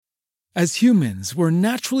As humans, we're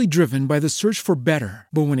naturally driven by the search for better.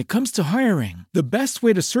 But when it comes to hiring, the best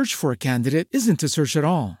way to search for a candidate isn't to search at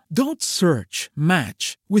all. Don't search,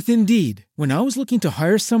 match with Indeed. When I was looking to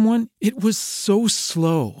hire someone, it was so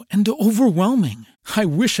slow and overwhelming. I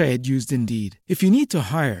wish I had used Indeed. If you need to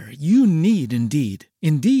hire, you need Indeed.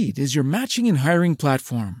 Indeed is your matching and hiring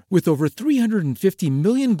platform with over 350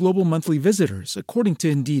 million global monthly visitors, according to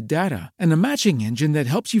Indeed data, and a matching engine that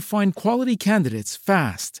helps you find quality candidates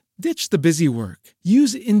fast. Ditch the busy work.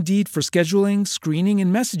 Use Indeed for scheduling, screening,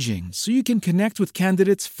 and messaging so you can connect with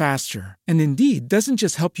candidates faster. And Indeed doesn't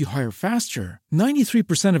just help you hire faster.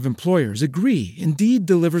 93% of employers agree Indeed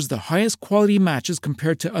delivers the highest quality matches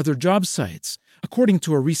compared to other job sites, according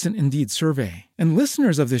to a recent Indeed survey. And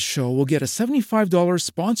listeners of this show will get a $75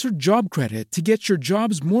 sponsored job credit to get your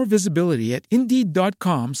jobs more visibility at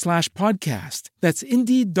Indeed.com/podcast. That's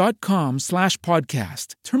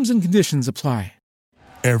Indeed.com/podcast. Terms and conditions apply.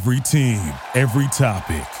 Every team, every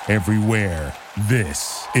topic, everywhere.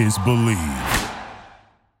 This is Believe.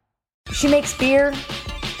 She makes beer.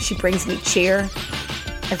 She brings me cheer.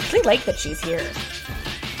 I really like that she's here.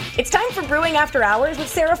 It's time for Brewing After Hours with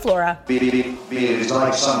Sarah Flora. Beer is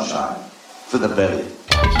like sunshine for the belly.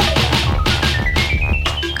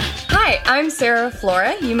 Hi, I'm Sarah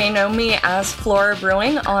Flora. You may know me as Flora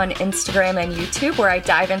Brewing on Instagram and YouTube, where I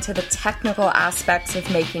dive into the technical aspects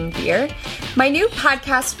of making beer. My new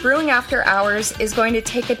podcast, Brewing After Hours, is going to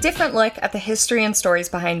take a different look at the history and stories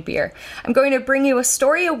behind beer. I'm going to bring you a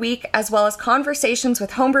story a week, as well as conversations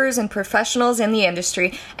with homebrewers and professionals in the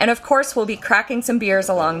industry, and of course, we'll be cracking some beers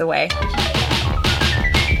along the way.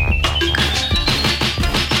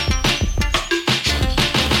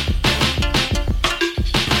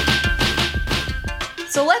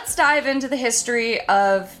 So let's dive into the history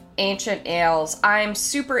of ancient ales. I'm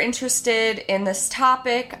super interested in this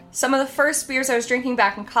topic. Some of the first beers I was drinking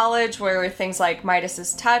back in college were things like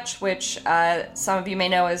Midas's Touch, which some of you may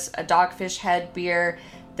know is a Dogfish Head beer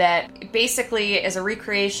that basically is a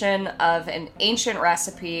recreation of an ancient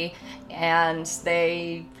recipe, and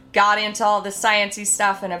they got into all the sciencey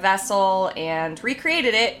stuff in a vessel and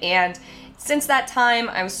recreated it. And since that time,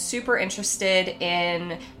 I was super interested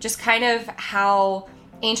in just kind of how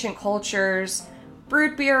ancient cultures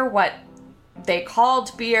brewed beer, what they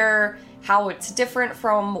called beer, how it's different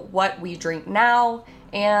from what we drink now,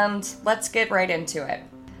 and let's get right into it.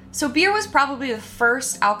 So beer was probably the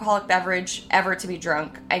first alcoholic beverage ever to be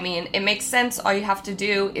drunk. I mean, it makes sense. All you have to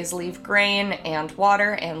do is leave grain and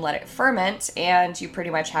water and let it ferment, and you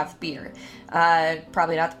pretty much have beer.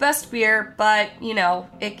 Probably not the best beer, but, you know,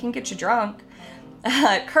 it can get you drunk.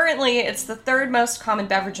 Currently, it's the third most common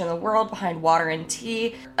beverage in the world behind water and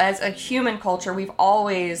tea. As a human culture, we've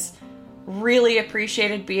always really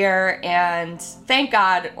appreciated beer, and thank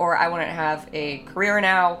God, or I wouldn't have a career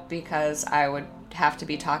now, because I would have to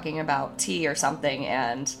be talking about tea or something,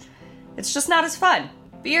 and it's just not as fun.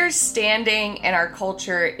 Beer's standing in our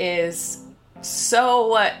culture is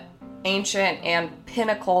so ancient and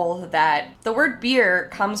pinnacle that the word beer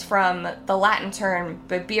comes from the Latin term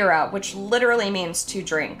bibera, which literally means to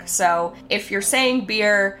drink. So if you're saying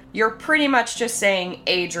beer, you're pretty much just saying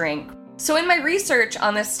a drink. So in my research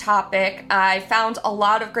on this topic, I found a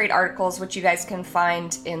lot of great articles, which you guys can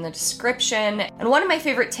find in the description. And one of my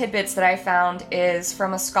favorite tidbits that I found is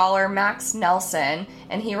from a scholar, Max Nelson,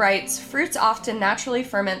 and he writes, "Fruits often naturally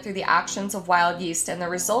ferment through the actions of wild yeast, and the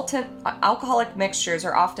resultant alcoholic mixtures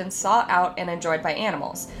are often sought out and enjoyed by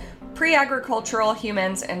animals. Pre-agricultural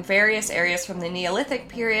humans in various areas from the Neolithic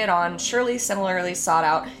period on surely similarly sought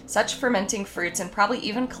out such fermenting fruits and probably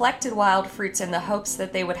even collected wild fruits in the hopes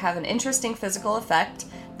that they would have an interesting physical effect,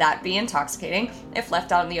 that be intoxicating, if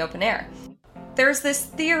left out in the open air." There's this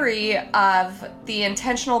theory of the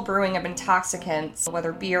intentional brewing of intoxicants,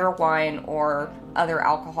 whether beer, wine, or other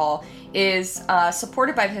alcohol, is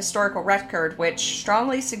supported by the historical record, which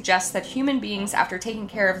strongly suggests that human beings, after taking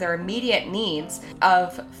care of their immediate needs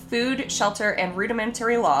of food, shelter, and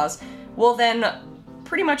rudimentary laws, will then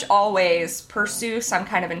pretty much always pursue some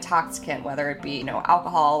kind of intoxicant, whether it be,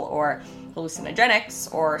 alcohol or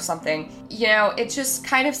hallucinogenics or something. It just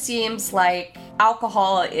kind of seems like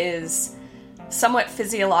alcohol is somewhat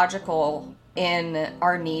physiological in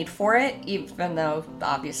our need for it, even though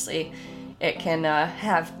obviously it can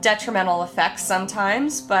have detrimental effects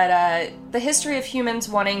sometimes. But the history of humans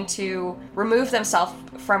wanting to remove themselves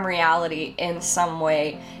from reality in some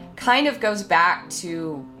way kind of goes back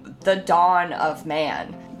to the dawn of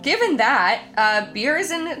man. given that, beer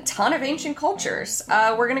is in a ton of ancient cultures.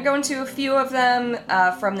 We're going to go into a few of them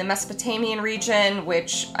from the Mesopotamian region,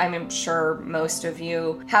 which I'm sure most of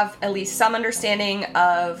you have at least some understanding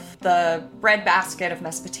of the breadbasket of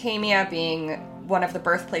Mesopotamia being one of the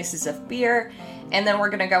birthplaces of beer. And then we're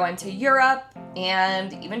going to go into Europe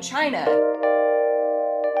and even China.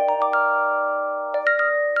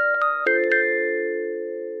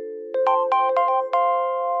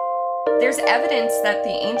 There's evidence that the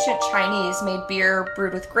ancient Chinese made beer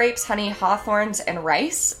brewed with grapes, honey, hawthorns, and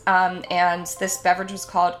rice, and this beverage was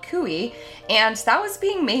called kui, and that was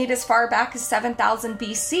being made as far back as 7000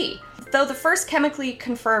 BC. Though the first chemically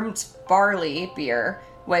confirmed barley beer,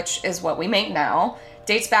 which is what we make now,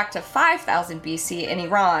 dates back to 5000 BC in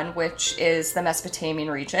Iran, which is the Mesopotamian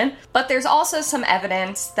region. But there's also some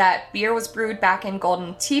evidence that beer was brewed back in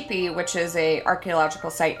Golden Tepe, which is an archaeological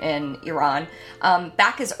site in Iran,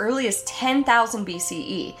 back as early as 10,000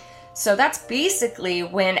 BCE. So that's basically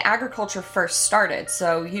when agriculture first started.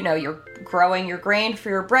 So, you're growing your grain for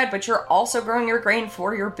your bread, but you're also growing your grain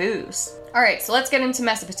for your booze. All right, so let's get into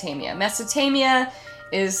Mesopotamia. Mesopotamia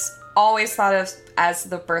is always thought of as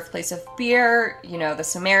the birthplace of beer. The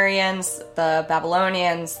Sumerians, the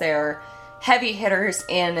Babylonians, they're heavy hitters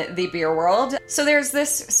in the beer world. So there's this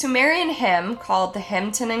Sumerian hymn called the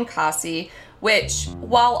Hymn to Ninkasi, which,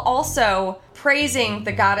 while also praising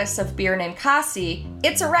the goddess of beer Ninkasi,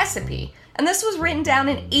 it's a recipe. And this was written down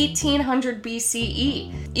in 1800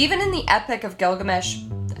 BCE. Even in the Epic of Gilgamesh,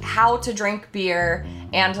 how to drink beer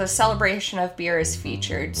and a celebration of beer is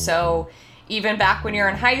featured. So even back when you're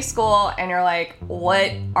in high school and you're like,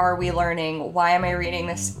 what are we learning? Why am I reading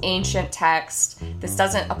this ancient text? This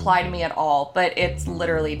doesn't apply to me at all, but it's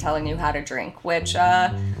literally telling you how to drink, which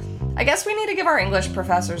I guess we need to give our English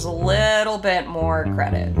professors a little bit more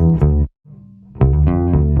credit.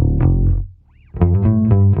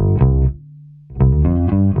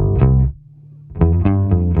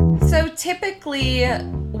 So typically,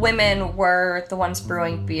 women were the ones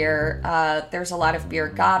brewing beer. There's a lot of beer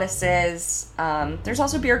goddesses. There's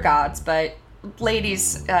also beer gods, but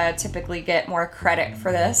ladies typically get more credit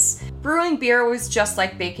for this. Brewing beer was just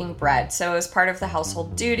like baking bread, so it was part of the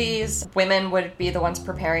household duties. Women would be the ones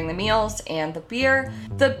preparing the meals and the beer.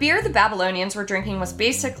 The beer the Babylonians were drinking was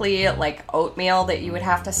basically like oatmeal that you would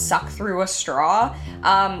have to suck through a straw.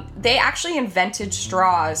 They actually invented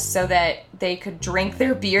straws so that they could drink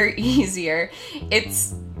their beer easier.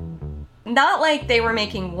 It's not like they were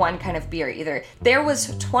making one kind of beer either. There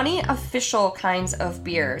was 20 official kinds of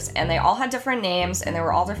beers, and they all had different names, and they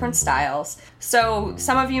were all different styles. So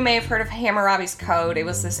some of you may have heard of Hammurabi's Code. It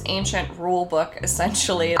was this ancient rule book,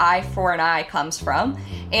 essentially, eye for an eye comes from.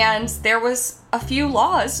 And there was a few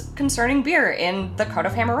laws concerning beer in the Code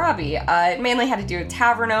of Hammurabi. It mainly had to do with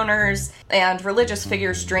tavern owners and religious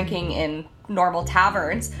figures drinking in normal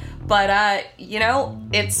taverns. But,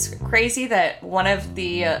 it's crazy that one of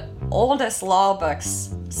the oldest law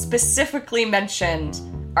books specifically mentioned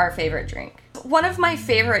our favorite drink. One of my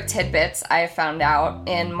favorite tidbits I found out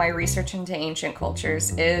in my research into ancient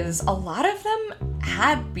cultures is a lot of them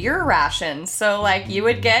had beer rations. So, you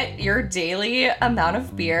would get your daily amount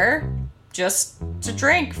of beer just to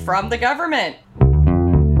drink from the government.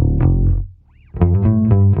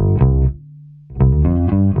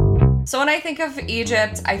 So when I think of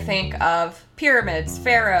Egypt, I think of pyramids,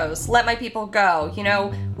 pharaohs, let my people go.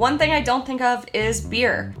 One thing I don't think of is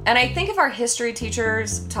beer. And I think if our history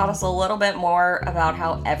teachers taught us a little bit more about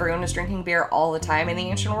how everyone was drinking beer all the time in the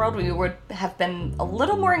ancient world, we would have been a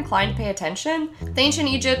little more inclined to pay attention. The ancient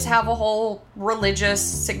Egypts have a whole religious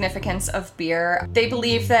significance of beer. They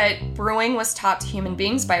believe that brewing was taught to human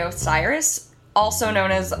beings by Osiris, also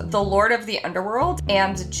known as the Lord of the Underworld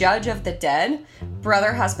and Judge of the Dead,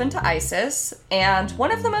 brother husband to Isis, and one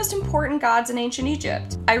of the most important gods in ancient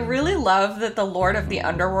Egypt. I really love that the Lord of the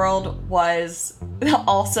Underworld was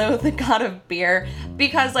also the god of beer,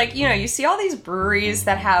 because you see all these breweries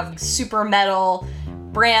that have super metal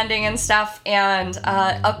branding and stuff, and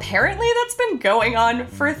apparently that's been going on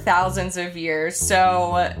for thousands of years.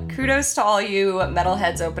 So kudos to all you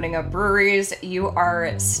metalheads opening up breweries. You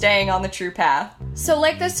are staying on the true path. So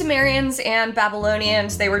like the Sumerians and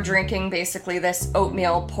Babylonians, they were drinking basically this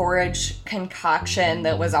oatmeal porridge concoction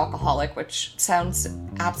that was alcoholic, which sounds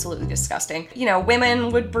absolutely disgusting.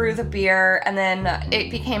 Women would brew the beer, and then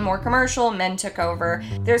it became more commercial, men took over.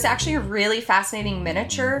 There's actually a really fascinating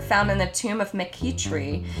miniature found in the tomb of Mekitri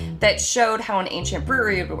that showed how an ancient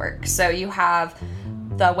brewery would work. So you have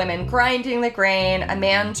the women grinding the grain, a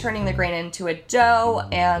man turning the grain into a dough,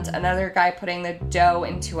 and another guy putting the dough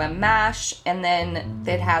into a mash, and then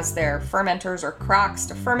it has their fermenters or crocks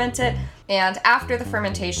to ferment it. And after the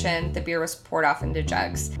fermentation, the beer was poured off into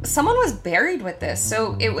jugs. Someone was buried with this,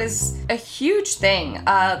 so it was a huge thing.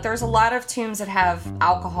 There's a lot of tombs that have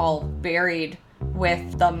alcohol buried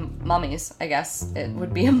with the mummies, I guess it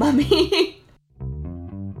would be a mummy.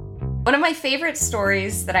 One of my favorite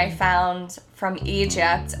stories that I found from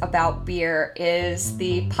Egypt about beer is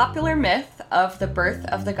the popular myth of the birth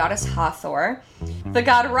of the goddess Hathor. The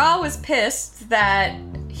god Ra was pissed that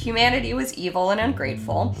humanity was evil and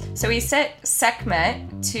ungrateful, so he sent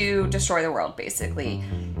Sekhmet to destroy the world, basically.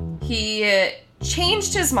 He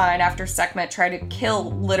changed his mind after Sekhmet tried to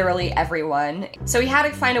kill literally everyone, so he had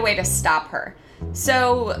to find a way to stop her.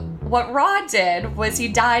 So what Ra did was he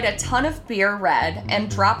dyed a ton of beer red and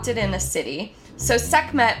dropped it in a city. So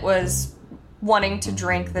Sekhmet was wanting to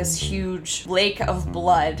drink this huge lake of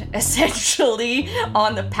blood, essentially,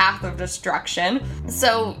 on the path of destruction.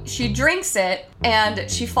 So she drinks it, and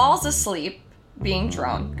she falls asleep, being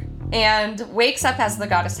drunk, and wakes up as the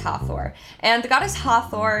goddess Hathor. And the goddess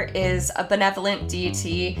Hathor is a benevolent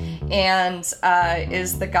deity and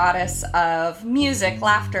is the goddess of music,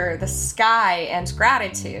 laughter, the sky, and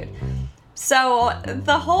gratitude. So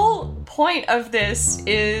the whole point of this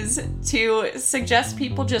is to suggest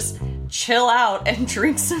people just chill out and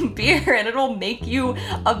drink some beer and it'll make you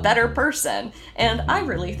a better person. And I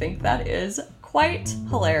really think that is quite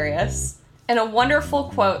hilarious. And a wonderful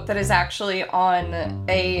quote that is actually on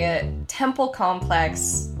a temple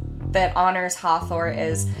complex that honors Hathor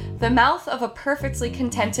is, "The mouth of a perfectly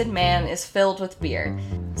contented man is filled with beer."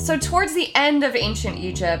 So towards the end of ancient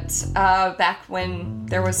Egypt, back when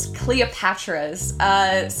there was Cleopatra's,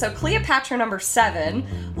 so Cleopatra number 7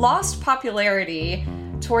 lost popularity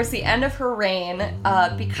towards the end of her reign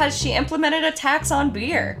because she implemented a tax on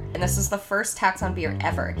beer. And this is the first tax on beer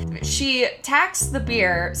ever. She taxed the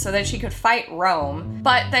beer so that she could fight Rome,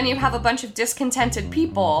 but then you have a bunch of discontented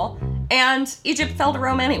people, and Egypt fell to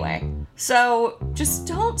Rome anyway. So just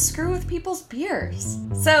don't screw with people's beers.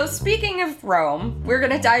 So speaking of Rome, we're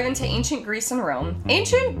gonna dive into ancient Greece and Rome.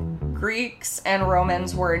 Ancient Greeks and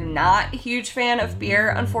Romans were not a huge fan of beer,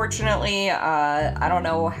 unfortunately. I don't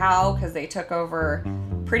know how, because they took over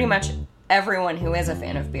pretty much everyone who is a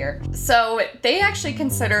fan of beer. So they actually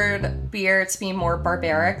considered beer to be more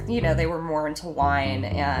barbaric. You know, they were more into wine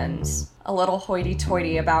and a little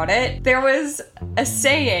hoity-toity about it. There was a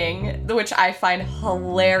saying, which I find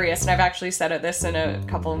hilarious, and I've actually said this in a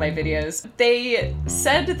couple of my videos. They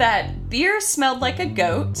said that beer smelled like a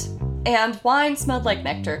goat and wine smelled like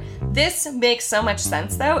nectar. This makes so much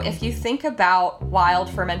sense, though. If you think about wild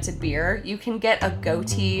fermented beer, you can get a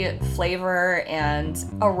goaty flavor and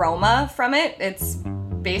aroma from it. It's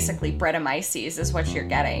basically Brettanomyces is what you're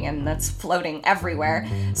getting, and that's floating everywhere.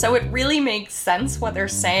 So it really makes sense what they're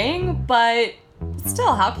saying, but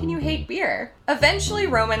still, how can you hate beer? Eventually,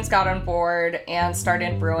 Romans got on board and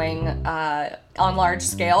started brewing on large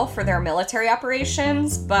scale for their military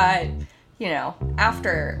operations, but, you know,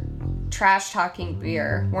 after trash talking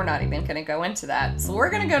beer, we're not even going to go into that. So we're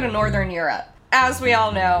going to go to Northern Europe. As we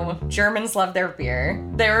all know, Germans love their beer.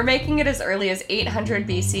 They were making it as early as 800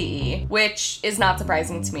 BCE, which is not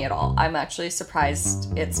surprising to me at all. I'm actually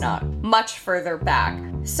surprised it's not much further back.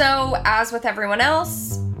 So, as with everyone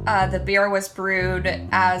else, the beer was brewed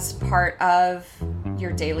as part of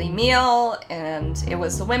your daily meal, and it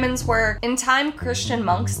was the women's work. In time, Christian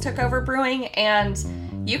monks took over brewing, and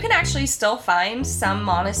you can actually still find some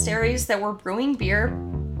monasteries that were brewing beer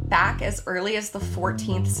back as early as the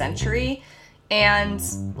 14th century. And,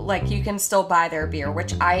 like, you can still buy their beer,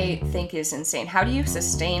 which I think is insane. How do you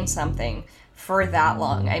sustain something for that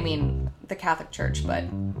long? I mean, the Catholic Church, but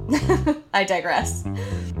I digress.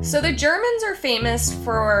 So the Germans are famous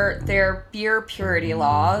for their beer purity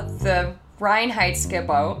law, the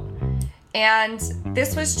Reinheitsgebot. And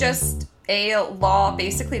this was just a law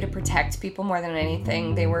basically to protect people more than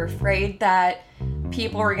anything. They were afraid that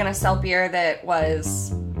people were going to sell beer that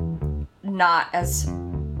was not as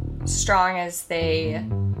strong as they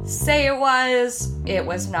say it was. It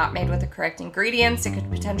was not made with the correct ingredients. It could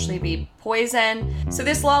potentially be poison. So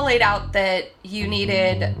this law laid out that you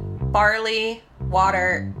needed barley,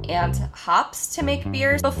 water, and hops to make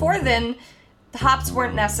beers. Before then, the hops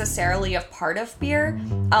weren't necessarily a part of beer.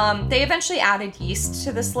 They eventually added yeast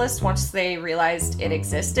to this list once they realized it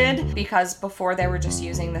existed, because before they were just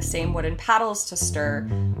using the same wooden paddles to stir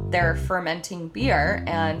their fermenting beer,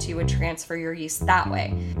 and you would transfer your yeast that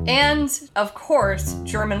way. And, of course,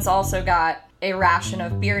 Germans also got a ration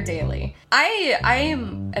of beer daily. I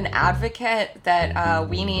am an advocate that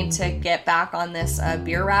we need to get back on this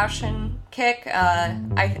beer ration kick.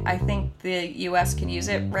 I think the US can use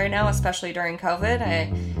it right now, especially during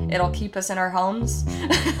COVID. It'll keep us in our homes.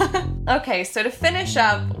 Okay, so to finish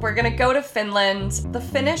up, we're gonna go to Finland. The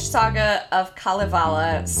Finnish saga of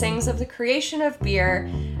Kalevala sings of the creation of beer,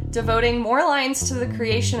 devoting more lines to the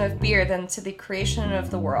creation of beer than to the creation of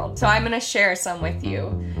the world. So I'm going to share some with you.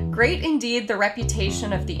 Great indeed the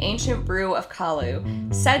reputation of the ancient brew of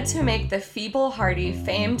Kalu, said to make the feeble-hearty,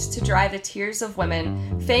 famed to dry the tears of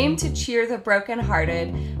women, famed to cheer the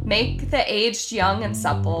broken-hearted, make the aged young and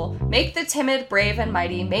supple, make the timid brave and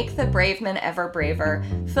mighty, make the brave man ever braver,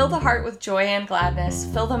 fill the heart with joy and gladness,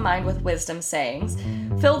 fill the mind with wisdom sayings,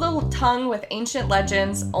 fill the tongue with ancient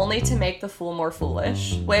legends, only to make the fool more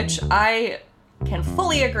foolish, which I can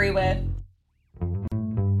fully agree with.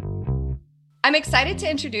 I'm excited to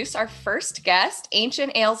introduce our first guest,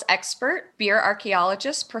 ancient ales expert, beer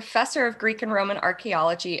archaeologist, professor of Greek and Roman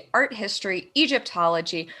archaeology, art history,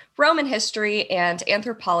 Egyptology, Roman history, and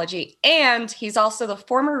anthropology. And he's also the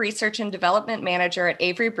former research and development manager at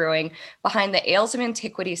Avery Brewing behind the Ales of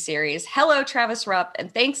Antiquity series. Hello, Travis Rupp,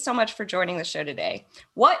 and thanks so much for joining the show today.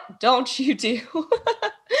 What don't you do?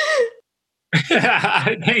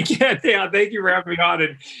 Thank you. Yeah, thank you for having me on.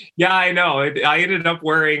 And yeah, I know. I ended up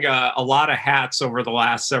wearing a lot of hats over the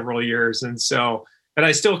last several years. And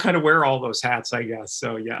I still kind of wear all those hats, I guess.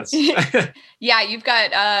 So yes. Yeah, you've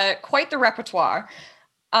got quite the repertoire.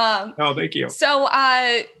 Oh, thank you. So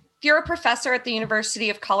you're a professor at the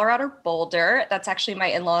University of Colorado Boulder. That's actually my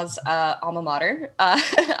in-laws' alma mater.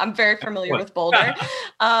 I'm very familiar with Boulder.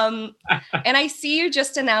 And I see you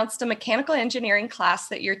just announced a mechanical engineering class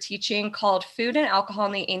that you're teaching called Food and Alcohol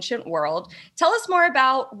in the Ancient World. Tell us more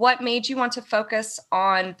about what made you want to focus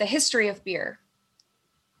on the history of beer.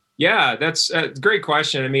 Yeah, that's a great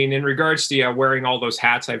question. I mean, in regards to wearing all those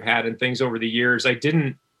hats I've had and things over the years, I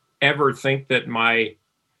didn't ever think that my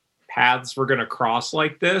paths were going to cross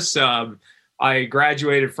like this. I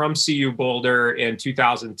graduated from CU Boulder in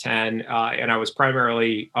 2010, and I was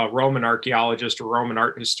primarily a Roman archaeologist or Roman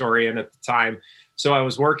art historian at the time. So I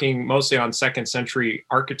was working mostly on second century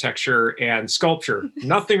architecture and sculpture,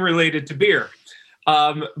 nothing related to beer.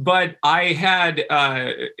 But I had,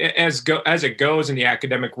 as it goes in the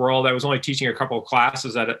academic world, I was only teaching a couple of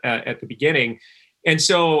classes at the beginning. And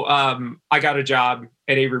so I got a job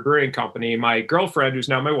at Avery Brewing Company. My girlfriend, who's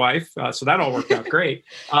now my wife, so that all worked out great,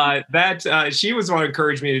 she was the one who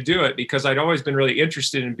encouraged me to do it because I'd always been really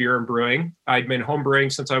interested in beer and brewing. I'd been home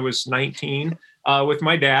brewing since I was 19 with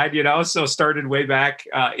my dad, so started way back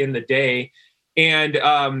in the day. And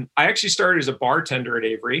I actually started as a bartender at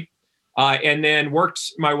Avery and then worked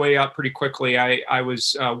my way up pretty quickly. I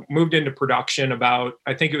was moved into production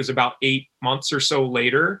I think it was about 8 months or so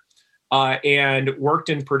later. And worked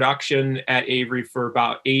in production at Avery for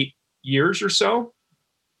about 8 years or so.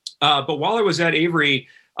 But while I was at Avery,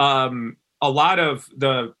 a lot of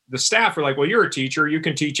the staff were like, well, you're a teacher. You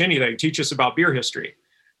can teach anything. Teach us about beer history.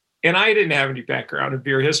 And I didn't have any background in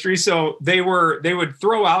beer history. So they would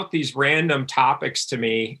throw out these random topics to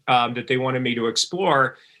me that they wanted me to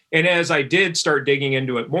explore. And as I did start digging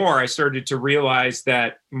into it more, I started to realize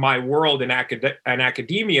that my world in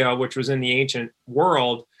academia, which was in the ancient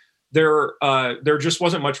world, there just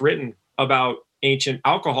wasn't much written about ancient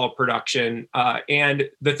alcohol production. And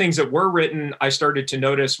the things that were written, I started to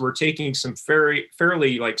notice were taking some fairly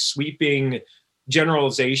like sweeping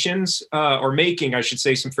generalizations, or making, I should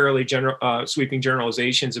say, some fairly sweeping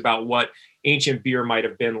generalizations about what ancient beer might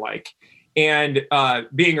have been like. And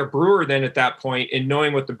being a brewer then at that point and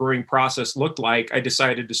knowing what the brewing process looked like, I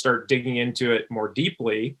decided to start digging into it more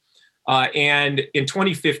deeply. And in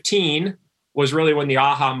 2015, was really when the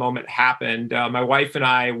aha moment happened. My wife and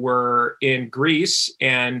I were in Greece,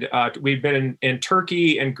 and we'd been in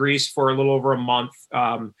Turkey and Greece for a little over a month.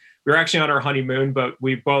 We were actually on our honeymoon, but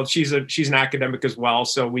she's an academic as well,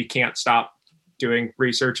 so we can't stop doing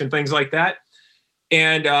research and things like that.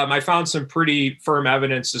 And I found some pretty firm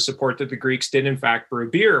evidence to support that the Greeks did in fact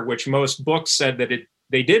brew beer, which most books said that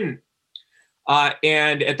they didn't.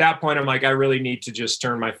 And at that point, I'm like, I really need to just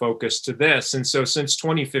turn my focus to this. And so since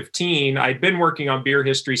 2015, I'd been working on beer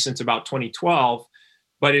history since about 2012.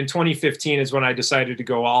 But in 2015 is when I decided to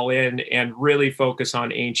go all in and really focus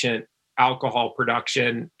on ancient alcohol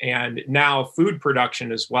production and now food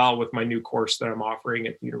production as well with my new course that I'm offering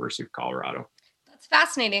at the University of Colorado. That's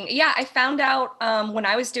fascinating. Yeah, I found out when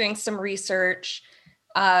I was doing some research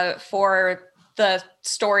for the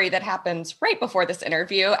story that happens right before this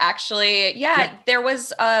interview, actually, there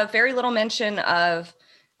was very little mention of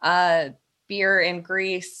beer in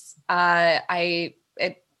Greece I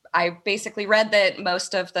basically read that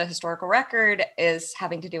most of the historical record is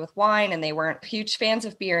having to do with wine, and they weren't huge fans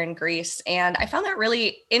of beer in Greece. And I found that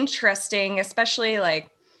really interesting, especially like,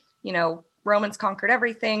 you know, Romans conquered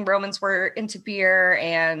everything. Romans were into beer.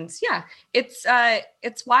 And yeah, it's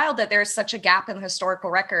wild that there's such a gap in the historical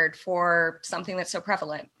record for something that's so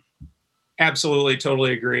prevalent. Absolutely,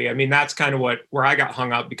 totally agree. I mean, that's kind of where I got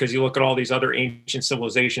hung up, because you look at all these other ancient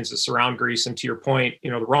civilizations that surround Greece, and to your point, you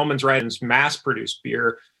know, the Romans, right, mass-produced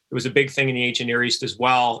beer. It was a big thing in the ancient Near East as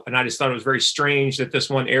well. And I just thought it was very strange that this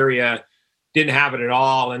one area didn't have it at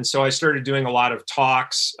all. And so I started doing a lot of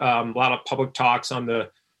talks, a lot of public talks for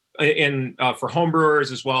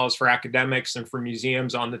homebrewers, as well as for academics and for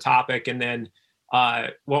museums on the topic. And then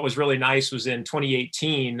what was really nice was in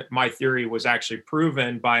 2018, my theory was actually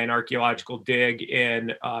proven by an archaeological dig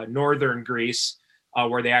in northern Greece,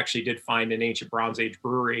 where they actually did find an ancient Bronze Age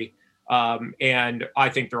brewery. And I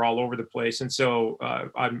think they're all over the place. And so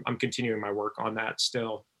I'm continuing my work on that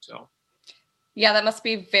still. So. Yeah, that must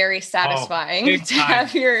be very satisfying to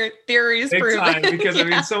have your theories proven. Because I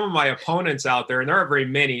mean, some of my opponents out there, and there aren't very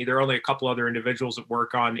many, there are only a couple other individuals that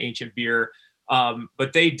work on ancient beer,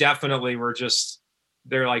 but they definitely were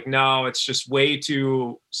they're like, no, it's just way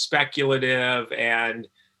too speculative. And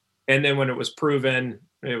then when it was proven,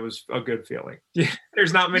 it was a good feeling. Yeah,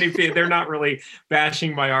 there's not many people, they're not really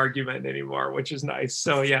bashing my argument anymore, which is nice.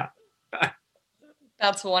 So yeah.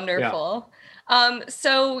 That's wonderful. Yeah.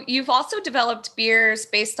 So you've also developed beers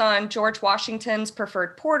based on George Washington's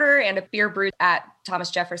preferred porter and a beer brewed at Thomas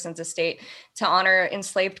Jefferson's estate to honor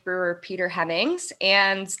enslaved brewer Peter Hemmings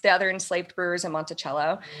and the other enslaved brewers in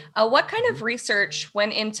Monticello. What kind of research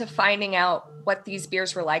went into finding out what these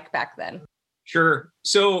beers were like back then? Sure.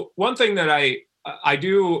 So one thing that I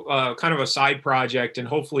do kind of a side project, and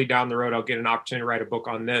hopefully down the road I'll get an opportunity to write a book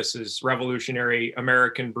on this, is revolutionary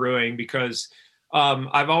American brewing, because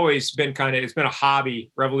I've always been it's been a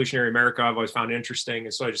hobby. Revolutionary America I've always found interesting,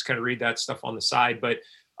 and so I just kind of read that stuff on the side. But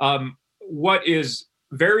what is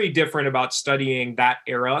very different about studying that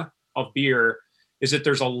era of beer is that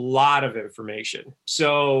there's a lot of information.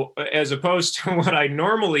 So as opposed to what I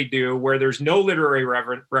normally do, where there's no literary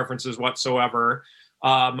references whatsoever,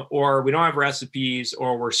 or we don't have recipes,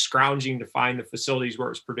 or we're scrounging to find the facilities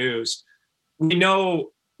where it's produced, we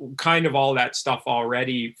know kind of all that stuff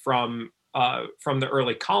already from the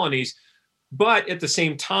early colonies. But at the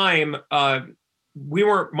same time, we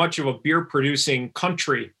weren't much of a beer producing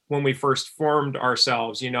country when we first formed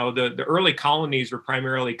ourselves. You know, the early colonies were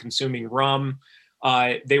primarily consuming rum.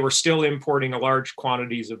 They were still importing large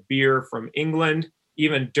quantities of beer from England,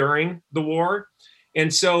 even during the war.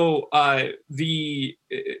 And so it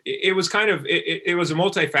was it was a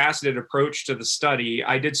multifaceted approach to the study.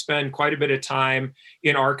 I did spend quite a bit of time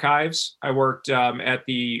in archives. I worked at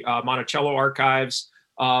the Monticello Archives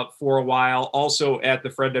for a while, also at the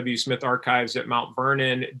Fred W. Smith Archives at Mount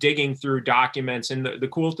Vernon, digging through documents. And the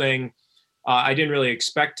cool thing, I didn't really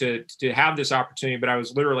expect to have this opportunity, but I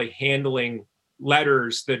was literally handling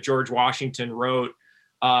letters that George Washington wrote,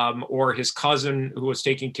 or his cousin who was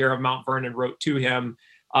taking care of Mount Vernon wrote to him.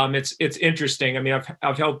 It's interesting. I mean,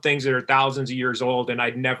 I've held things that are thousands of years old, and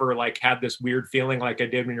I'd never had this weird feeling like I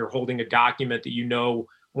did when you're holding a document that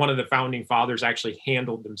one of the founding fathers actually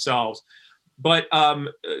handled themselves. But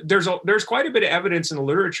there's quite a bit of evidence in the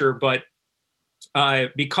literature, but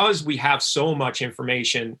because we have so much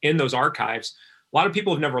information in those archives, a lot of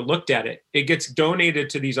people have never looked at it. It gets donated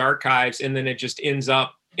to these archives, and then it just ends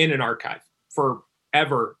up in an archive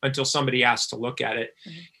forever until somebody asks to look at it.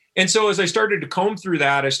 Mm-hmm. And so as I started to comb through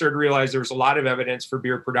that, I started to realize there was a lot of evidence for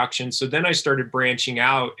beer production. So then I started branching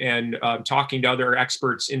out and talking to other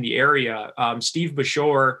experts in the area. Steve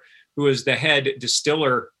Bashore, who is the head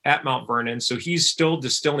distiller at Mount Vernon. So he's still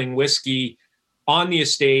distilling whiskey on the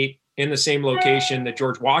estate in the same location that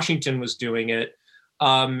George Washington was doing it.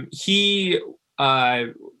 He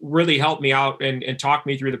really helped me out and talked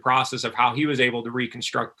me through the process of how he was able to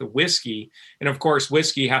reconstruct the whiskey. And of course,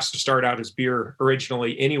 whiskey has to start out as beer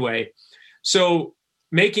originally anyway. So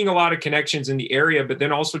making a lot of connections in the area, but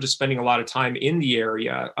then also just spending a lot of time in the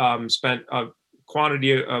area. Spent a fair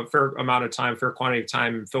quantity of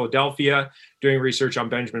time in Philadelphia doing research on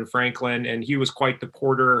Benjamin Franklin. And he was quite the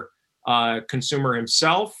porter consumer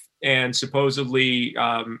himself, and supposedly,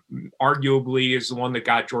 arguably, is the one that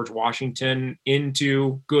got George Washington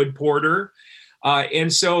into good porter.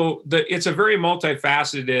 And so it's a very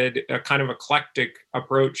multifaceted, kind of eclectic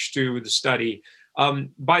approach to the study.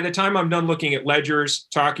 By the time I'm done looking at ledgers,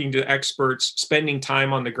 talking to experts, spending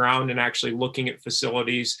time on the ground and actually looking at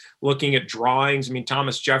facilities, looking at drawings. I mean,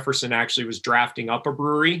 Thomas Jefferson actually was drafting up a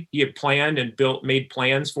brewery. He had planned and made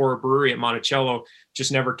plans for a brewery at Monticello,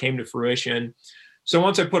 just never came to fruition. So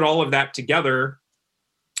once I put all of that together,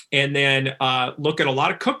 and then look at a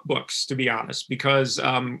lot of cookbooks, to be honest, because,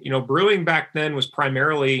 brewing back then was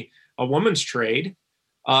primarily a woman's trade.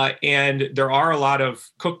 And there are a lot of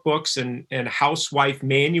cookbooks and housewife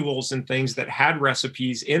manuals and things that had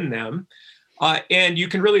recipes in them. And you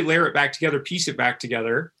can really layer it back together, piece it back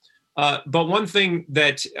together. But one thing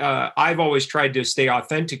that I've always tried to stay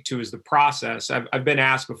authentic to is the process. I've been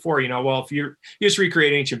asked before, if you just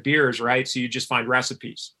recreate ancient beers, right? So you just find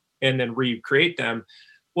recipes and then recreate them.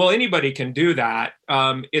 Well, anybody can do that.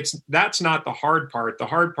 That's not the hard part. The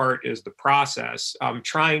hard part is the process,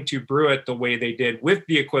 trying to brew it the way they did with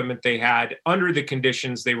the equipment they had, under the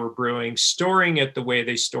conditions they were brewing, storing it the way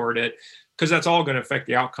they stored it, because that's all going to affect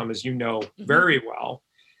the outcome, as you know very well.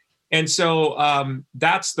 And so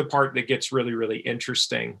that's the part that gets really, really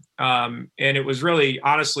interesting. And it was really,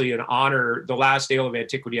 honestly, an honor. The last Ale of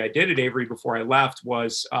Antiquity I did at Avery before I left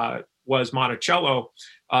was Monticello,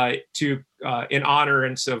 in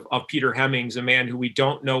honor of Peter Hemmings, a man who we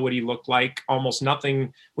don't know what he looked like. Almost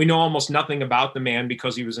nothing. We know almost nothing about the man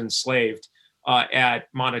because he was enslaved at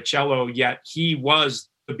Monticello, yet he was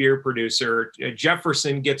the beer producer.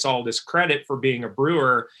 Jefferson gets all this credit for being a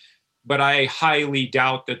brewer, but I highly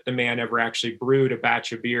doubt that the man ever actually brewed a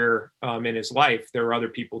batch of beer in his life. There were other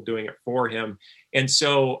people doing it for him. And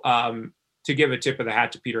so to give a tip of the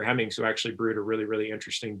hat to Peter Hemmings, who actually brewed a really, really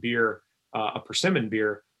interesting beer, a persimmon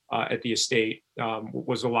beer at the estate,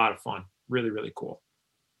 was a lot of fun. Really, really cool.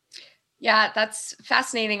 Yeah, that's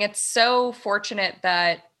fascinating. It's so fortunate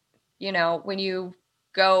that, when you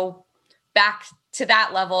go back to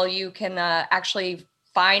that level, you can actually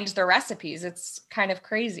find the recipes. It's kind of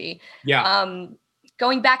crazy. Yeah.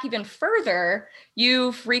 Going back even further,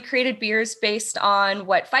 you've recreated beers based on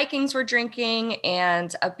what Vikings were drinking,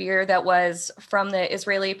 and a beer that was from the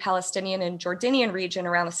Israeli, Palestinian, and Jordanian region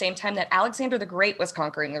around the same time that Alexander the Great was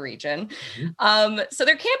conquering the region. So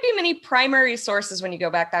there can't be many primary sources when you go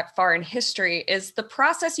back that far in history. Is the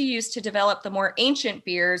process you used to develop the more ancient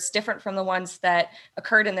beers different from the ones that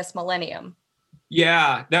occurred in this millennium?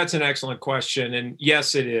 Yeah, that's an excellent question. And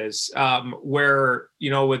yes, it is. Where,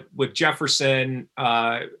 with Jefferson,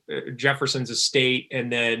 Jefferson's estate,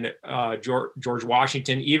 and then George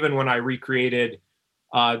Washington, even when I recreated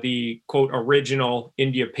the quote original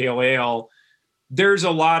India Pale Ale, there's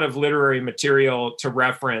a lot of literary material to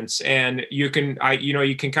reference, and you can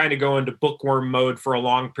kind of go into bookworm mode for a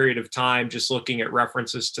long period of time, just looking at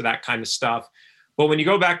references to that kind of stuff. But when you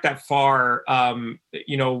go back that far,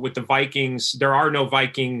 with the Vikings, there are no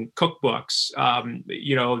Viking cookbooks.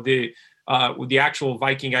 The actual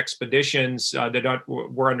Viking expeditions that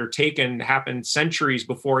were undertaken happened centuries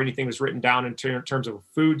before anything was written down in terms of a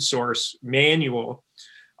food source manual.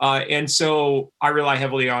 And so I rely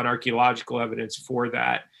heavily on archaeological evidence for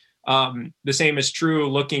that. The same is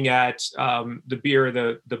true looking at the beer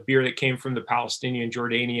that came from the Palestinian,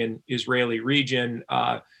 Jordanian, Israeli region.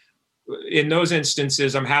 In those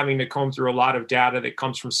instances, I'm having to comb through a lot of data that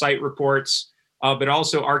comes from site reports, but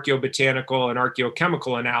also archaeobotanical and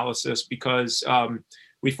archaeochemical analysis, because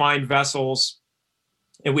we find vessels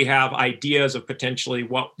and we have ideas of potentially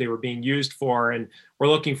what they were being used for. And we're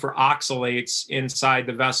looking for oxalates inside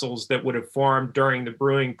the vessels that would have formed during the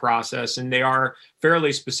brewing process. And they are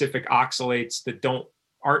fairly specific oxalates that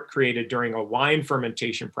aren't created during a wine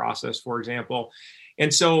fermentation process, for example.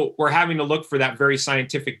 And so we're having to look for that very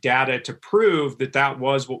scientific data to prove that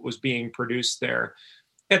was what was being produced there.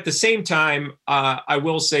 At the same time, I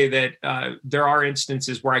will say that there are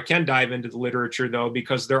instances where I can dive into the literature, though,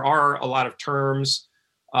 because there are a lot of terms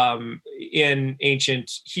in ancient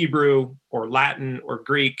Hebrew or Latin or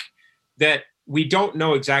Greek that we don't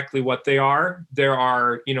know exactly what they are. There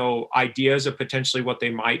are, ideas of potentially what they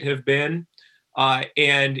might have been.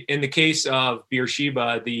 And in the case of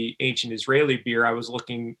Beersheba, the ancient Israeli beer, I was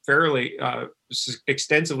looking fairly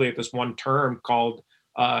extensively at this one term called,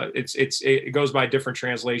 it goes by different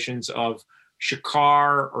translations of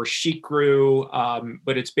shikar or shikru,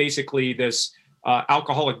 but it's basically this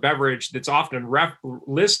alcoholic beverage that's often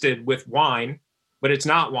listed with wine, but it's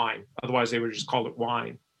not wine. Otherwise, they would just call it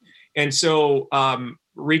wine. And so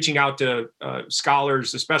reaching out to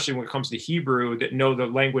scholars, especially when it comes to Hebrew, that know the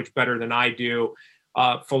language better than I do,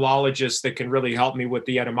 philologists that can really help me with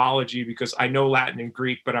the etymology, because I know Latin and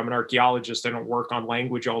Greek, but I'm an archaeologist. I don't work on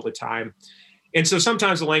language all the time. And so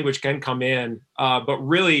sometimes the language can come in, but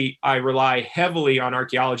really I rely heavily on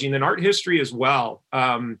archaeology and then art history as well.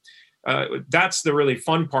 That's the really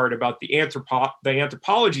fun part about the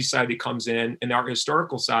anthropology side that comes in, and the art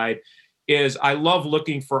historical side is I love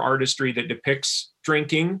looking for artistry that depicts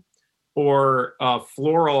drinking or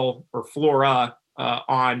floral or flora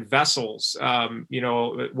on vessels,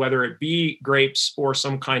 whether it be grapes or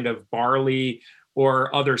some kind of barley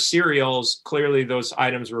or other cereals. Clearly those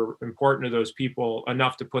items were important to those people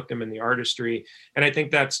enough to put them in the artistry. And I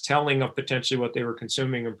think that's telling of potentially what they were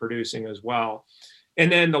consuming and producing as well.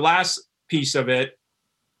 And then the last piece of it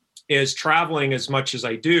is traveling as much as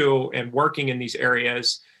I do and working in these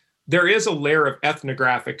areas. There is a layer of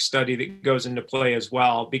ethnographic study that goes into play as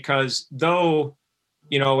well, because though,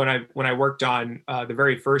 when I worked on the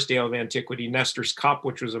very first ale of antiquity, Nestor's Cup,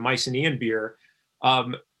 which was a Mycenaean beer,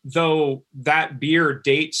 though that beer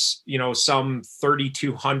dates, some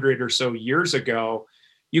 3,200 or so years ago,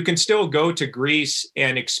 you can still go to Greece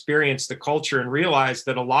and experience the culture and realize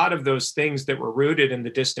that a lot of those things that were rooted in the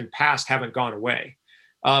distant past haven't gone away.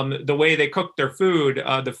 The way they cook their food,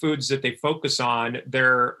 the foods that they focus on,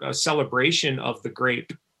 their celebration of the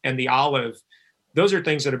grape and the olive, those are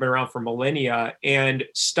things that have been around for millennia. And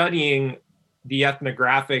studying the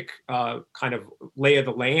ethnographic kind of lay of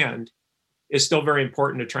the land is still very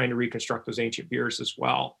important to trying to reconstruct those ancient beers as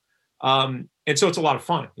well. And so it's a lot of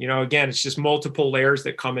fun. Again, it's just multiple layers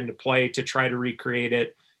that come into play to try to recreate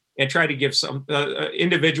it and try to give some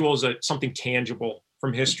individuals something tangible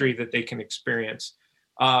from history that they can experience.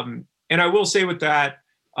 And I will say with that,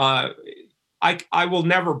 I will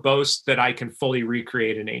never boast that I can fully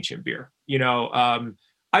recreate an ancient beer.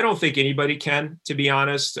 I don't think anybody can, to be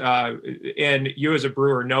honest. And you as a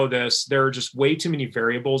brewer know this. There are just way too many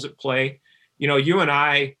variables at play. You and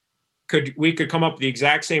I could come up with the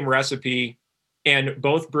exact same recipe and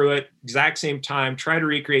both brew it exact same time, try to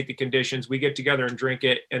recreate the conditions. We get together and drink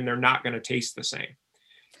it, and they're not going to taste the same.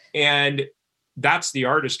 And that's the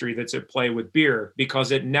artistry that's at play with beer, because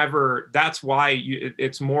that's why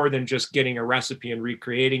it's more than just getting a recipe and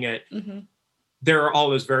recreating it. Mm-hmm. There are all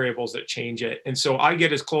those variables that change it. And so I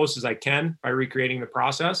get as close as I can by recreating the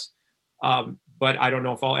process. But I don't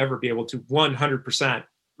know if I'll ever be able to 100%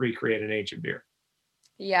 recreate an ancient beer.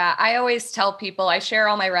 Yeah, I always tell people I share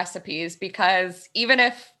all my recipes, because even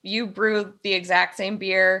if you brew the exact same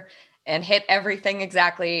beer and hit everything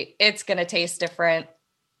exactly, it's going to taste different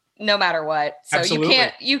no matter what. So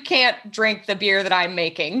Absolutely. you can't drink the beer that I'm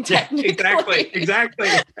making. Yeah, exactly.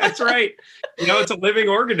 That's right. It's a living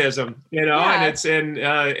organism, Yeah.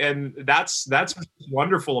 and that's what's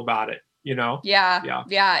wonderful about it,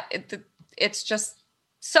 Yeah. It's just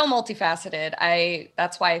so multifaceted.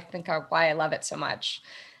 That's why I love it so much.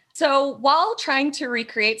 So while trying to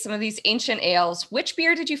recreate some of these ancient ales, which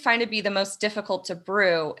beer did you find to be the most difficult to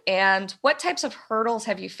brew? And what types of hurdles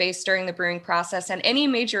have you faced during the brewing process, and any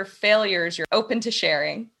major failures you're open to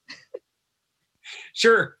sharing?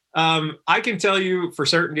 Sure. I can tell you for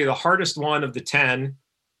certainty the hardest one of the 10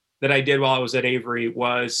 that I did while I was at Avery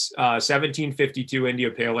was 1752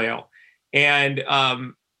 India Pale Ale. And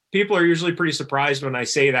people are usually pretty surprised when I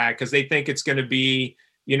say that, because they think it's going to be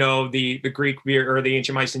the Greek beer or the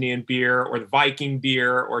ancient Mycenaean beer or the Viking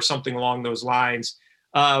beer or something along those lines.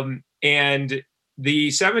 And the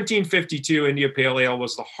 1752 India Pale Ale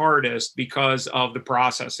was the hardest because of the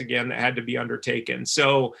process, again, that had to be undertaken.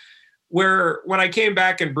 So when I came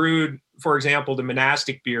back and brewed, for example, the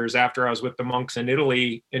monastic beers after I was with the monks in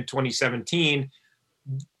Italy in 2017,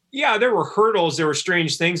 yeah, there were hurdles. There were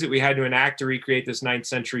strange things that we had to enact to recreate this 9th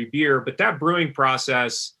century beer. But that brewing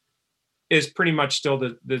process is pretty much still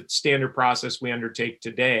the standard process we undertake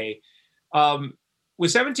today.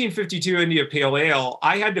 With 1752 India Pale Ale,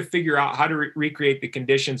 I had to figure out how to recreate the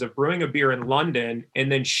conditions of brewing a beer in London and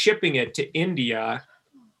then shipping it to India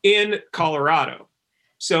in Colorado.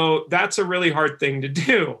 So that's a really hard thing to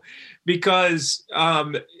do, because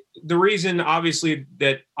the reason, obviously,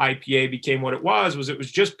 that IPA became what it was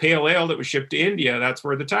just pale ale that was shipped to India. That's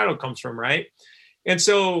where the title comes from, right? And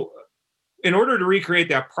so in order to recreate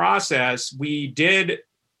that process, we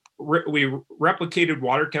replicated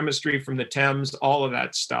water chemistry from the Thames, all of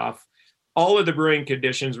that stuff. All of the brewing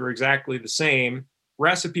conditions were exactly the same.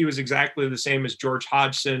 Recipe was exactly the same as George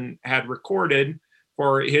Hodgson had recorded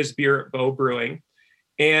for his beer at Bow Brewing.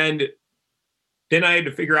 And then I had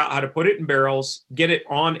to figure out how to put it in barrels, get it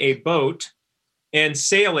on a boat, and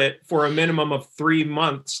sail it for a minimum of 3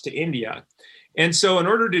 months to India. And so in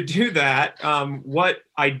order to do that, what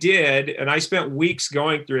I did, and I spent weeks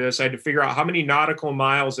going through this, I had to figure out how many nautical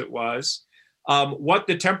miles it was, what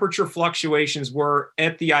the temperature fluctuations were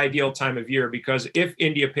at the ideal time of year. Because if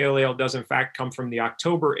India Pale Ale does in fact come from the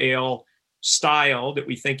October ale style that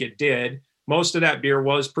we think it did, most of that beer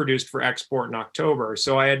was produced for export in October.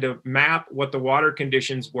 So I had to map what the water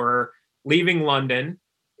conditions were leaving London,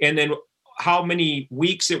 and then how many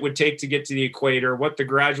weeks it would take to get to the equator, what the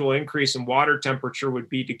gradual increase in water temperature would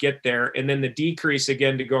be to get there, and then the decrease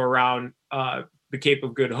again to go around the Cape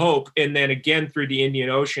of Good Hope, and then again through the Indian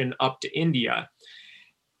Ocean up to India.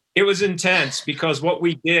 It was intense because what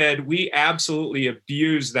we did, we absolutely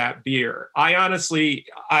abused that beer.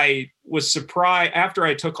 I was surprised after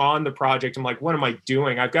I took on the project. I'm like, what am I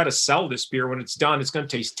doing? I've got to sell this beer. When it's done, it's going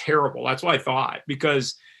to taste terrible. That's what I thought,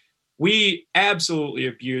 because we absolutely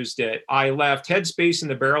abused it. I left headspace in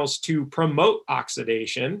the barrels to promote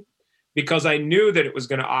oxidation because I knew that it was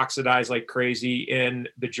going to oxidize like crazy in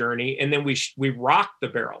the journey. And then we rocked the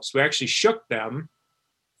barrels. We actually shook them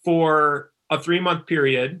for a 3-month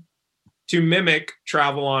period to mimic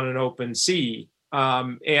travel on an open sea.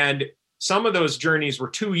 And some of those journeys were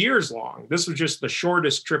 2 years long. This was just the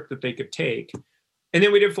shortest trip that they could take. And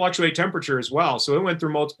then we did fluctuate temperature as well. So it went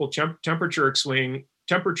through multiple temperature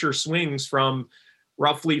swings from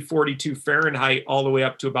roughly 42 Fahrenheit all the way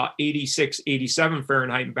up to about 86, 87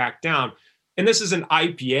 Fahrenheit and back down. And this is an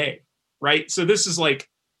IPA, right? So this is like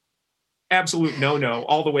absolute no-no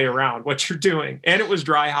all the way around what you're doing. And it was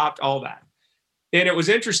dry hopped, all that. And it was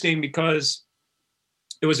interesting because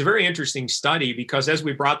it was a very interesting study, because as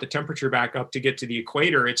we brought the temperature back up to get to the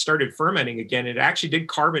equator, it started fermenting again. It actually did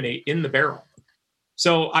carbonate in the barrel.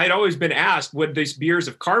 So I'd always been asked, would these beers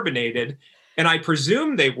have carbonated? And I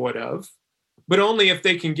presume they would have, but only if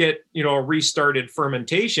they can get, a restarted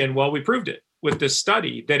fermentation. Well, we proved it with this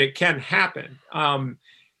study that it can happen.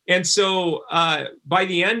 And so by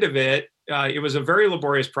the end of it, it was a very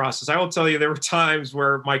laborious process. I will tell you, there were times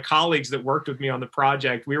where my colleagues that worked with me on the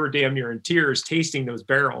project, we were damn near in tears tasting those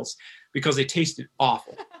barrels because they tasted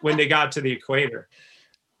awful when they got to the equator.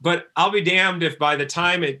 But I'll be damned if by the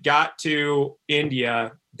time it got to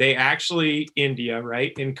India,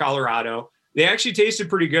 right, in Colorado, they actually tasted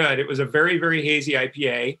pretty good. It was a very, very hazy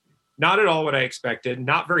IPA. Not at all what I expected.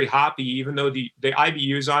 Not very hoppy, even though the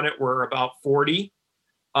IBUs on it were about 40.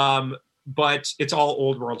 But it's all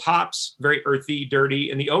old world hops, very earthy,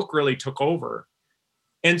 dirty, and the oak really took over.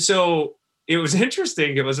 And so it was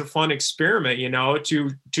interesting. It was a fun experiment,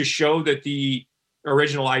 to show that the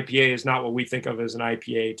original IPA is not what we think of as an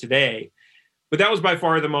IPA today. But that was by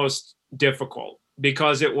far the most difficult,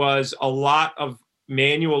 because it was a lot of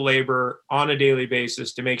manual labor on a daily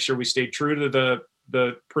basis to make sure we stayed true to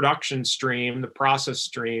the production stream, the process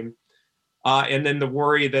stream. And then the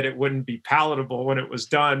worry that it wouldn't be palatable when it was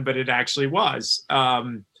done, but it actually was.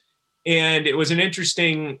 And it was an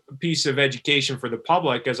interesting piece of education for the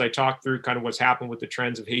public as I talked through kind of what's happened with the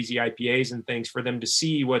trends of hazy IPAs and things, for them to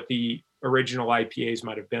see what the original IPAs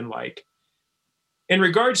might have been like. In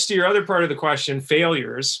regards to your other part of the question,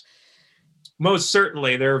 failures, most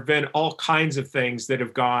certainly there have been all kinds of things that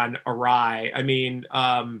have gone awry. I mean,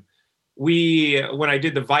 when I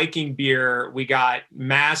did the Viking beer, we got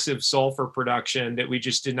massive sulfur production that we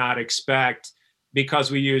just did not expect,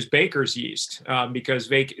 because we used baker's yeast, because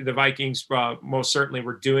the Vikings most certainly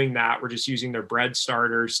were doing that. We're just using their bread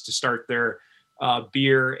starters to start their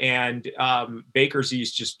beer, and baker's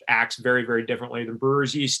yeast just acts very, very differently than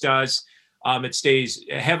brewer's yeast does. It stays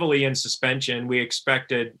heavily in suspension. We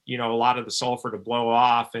expected, a lot of the sulfur to blow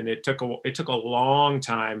off, and it took a long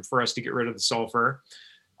time for us to get rid of the sulfur.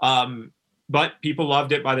 But people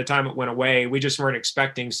loved it by the time it went away. We just weren't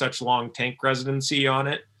expecting such long tank residency on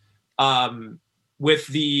it. With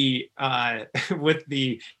the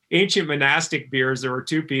ancient monastic beers, there were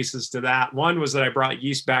two pieces to that. One was that I brought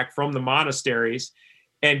yeast back from the monasteries,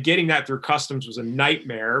 and getting that through customs was a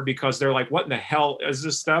nightmare, because they're like, what in the hell is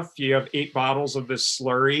this stuff? You have 8 bottles of this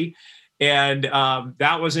slurry. And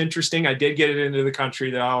that was interesting. I did get it into the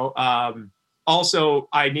country though. Also,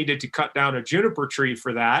 I needed to cut down a juniper tree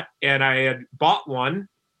for that. And I had bought one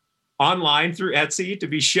online through Etsy to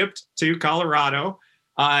be shipped to Colorado.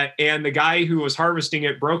 And the guy who was harvesting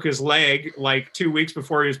it broke his leg like 2 weeks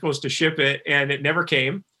before he was supposed to ship it, and it never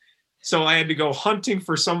came. So I had to go hunting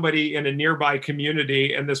for somebody in a nearby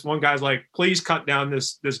community. And this one guy's like, please cut down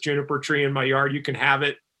this juniper tree in my yard. You can have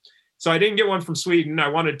it. So I didn't get one from Sweden. I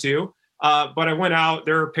wanted to. But I went out.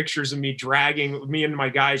 There are pictures of me and my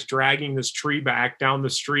guys dragging this tree back down the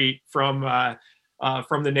street from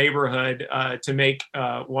the neighborhood to make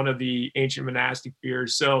one of the ancient monastic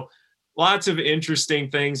beers. So lots of interesting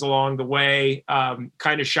things along the way,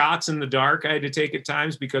 kind of shots in the dark I had to take at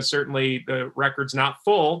times, because certainly the record's not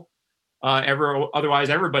full. Otherwise,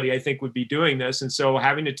 everybody, I think, would be doing this. And so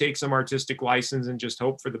having to take some artistic license and just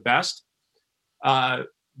hope for the best.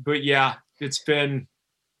 But yeah, it's been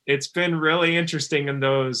really interesting in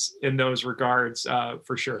those regards,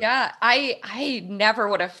 for sure. Yeah, I never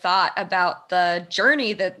would have thought about the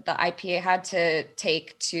journey that the IPA had to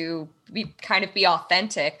take to be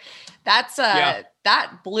authentic. That's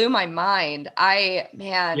that blew my mind.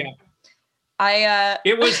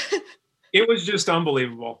 It was just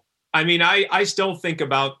unbelievable. I mean, I still think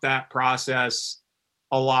about that process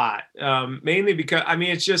a lot, mainly because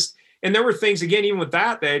it's just. And there were things, again, even with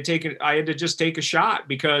that I had to just take a shot,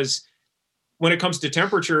 because when it comes to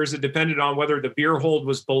temperatures, it depended on whether the beer hold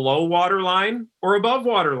was below waterline or above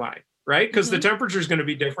waterline, right? Because the temperature is going to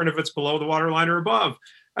be different if it's below the waterline or above.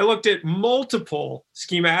 I looked at multiple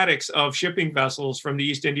schematics of shipping vessels from the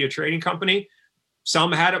East India Trading Company.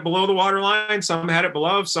 Some had it below the waterline, some had it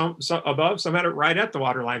below, some above, some had it right at the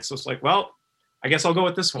waterline. So it's like, well, I guess I'll go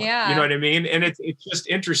with this one. Yeah. You know what I mean? And it's just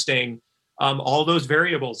interesting. All those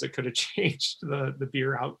variables that could have changed the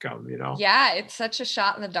beer outcome, Yeah, it's such a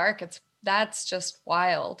shot in the dark. That's just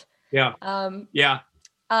wild. Yeah.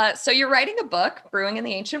 So you're writing a book, Brewing in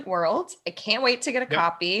the Ancient World. I can't wait to get a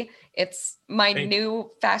copy. It's my new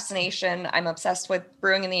fascination. I'm obsessed with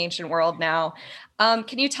brewing in the ancient world now.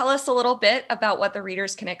 Can you tell us a little bit about what the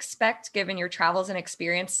readers can expect given your travels and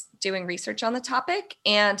experience doing research on the topic?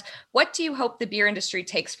 And what do you hope the beer industry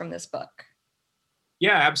takes from this book?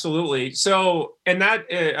 Yeah, absolutely. So, and that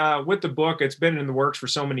with the book, it's been in the works for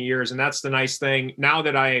so many years, and that's the nice thing. Now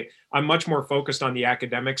that I'm much more focused on the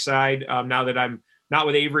academic side. Now that I'm not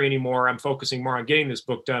with Avery anymore, I'm focusing more on getting this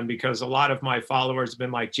book done, because a lot of my followers have been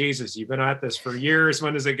like, Jesus, you've been at this for years.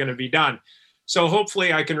 When is it going to be done? So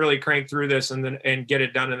hopefully I can really crank through this and get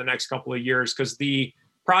it done in the next couple of years, because the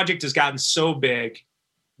project has gotten so big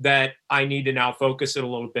that I need to now focus it a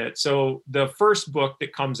little bit. So the first book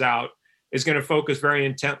that comes out is going to focus very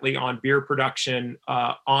intently on beer production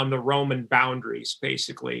on the Roman boundaries,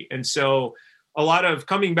 basically. And so a lot of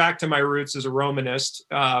coming back to my roots as a Romanist,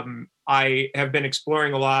 I have been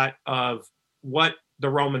exploring a lot of what the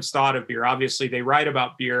Romans thought of beer. Obviously, they write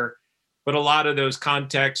about beer, but a lot of those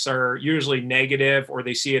contexts are usually negative, or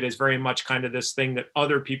they see it as very much kind of this thing that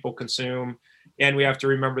other people consume. And we have to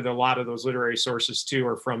remember that a lot of those literary sources too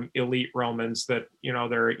are from elite Romans that,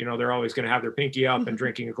 they're always going to have their pinky up and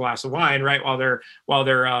drinking a glass of wine, right? While they're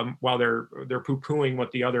poo-pooing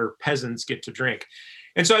what the other peasants get to drink.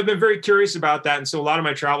 And so I've been very curious about that. And so a lot of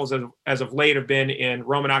my travels as of late have been in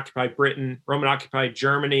Roman occupied Britain, Roman occupied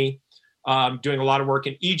Germany, doing a lot of work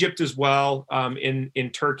in Egypt as well,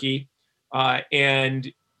 in Turkey,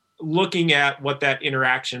 and looking at what that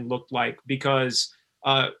interaction looked like, because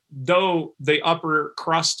though the upper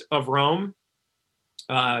crust of Rome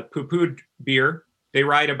poo-pooed beer, they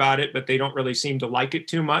write about it, but they don't really seem to like it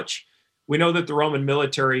too much. We know that the Roman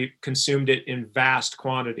military consumed it in vast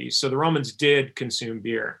quantities. So the Romans did consume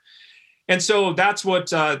beer. And so that's what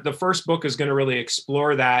the first book is going to really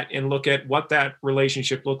explore, that and look at what that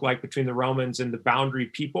relationship looked like between the Romans and the boundary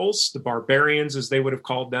peoples, the barbarians, as they would have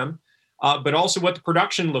called them. But also what the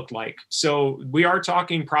production looked like. So we are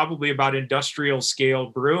talking probably about industrial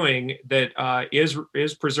scale brewing that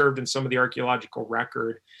is preserved in some of the archaeological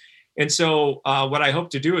record. And so what I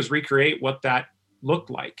hope to do is recreate what that looked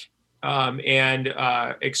like, and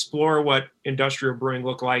explore what industrial brewing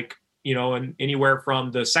looked like, in anywhere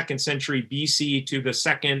from the 2nd century BC to the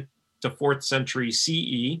 2nd to 4th century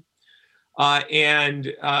CE,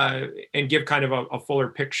 and give kind of a fuller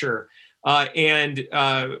picture. I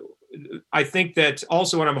think that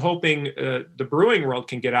also what I'm hoping the brewing world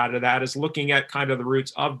can get out of that is looking at kind of the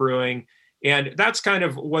roots of brewing. And that's kind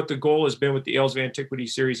of what the goal has been with the Ales of Antiquity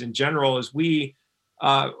series in general, is we,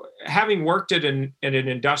 having worked at an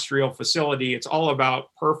industrial facility, it's all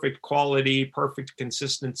about perfect quality, perfect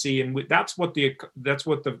consistency. And that's what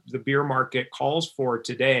the beer market calls for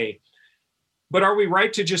today. But are we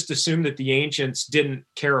right to just assume that the ancients didn't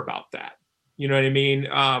care about that? You know what I mean?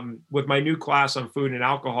 With my new class on food and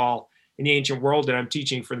alcohol in the ancient world that I'm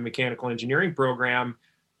teaching for the mechanical engineering program,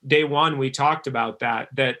 day one, we talked about that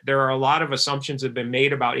there are a lot of assumptions that have been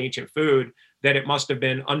made about ancient food, that it must have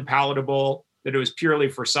been unpalatable, that it was purely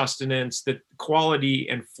for sustenance, that quality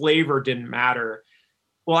and flavor didn't matter.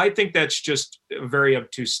 Well, I think that's just a very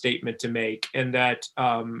obtuse statement to make, and that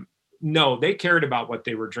no, they cared about what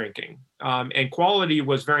they were drinking. And quality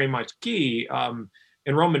was very much key.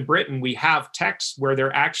 In Roman Britain, we have texts where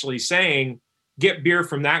they're actually saying, get beer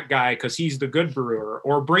from that guy because he's the good brewer,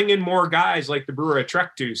 or bring in more guys like the brewer at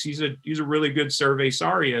Trectus. He's a really good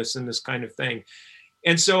Cervasarius and this kind of thing.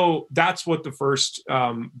 And so that's what the first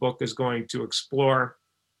book is going to explore.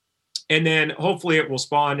 And then hopefully it will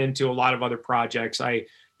spawn into a lot of other projects. I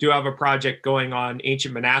do have a project going on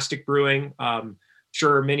ancient monastic brewing.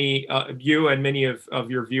 Sure, many of you and many of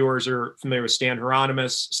your viewers are familiar with Stan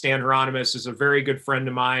Hieronymus. Stan Hieronymus is a very good friend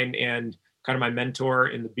of mine and kind of my mentor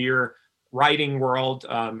in the beer writing world.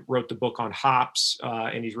 Wrote the book on hops,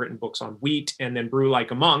 and he's written books on wheat, and then Brew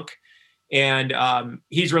Like a Monk. And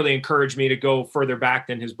he's really encouraged me to go further back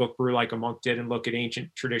than his book Brew Like a Monk did and look at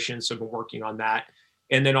ancient traditions. So I've been working on that.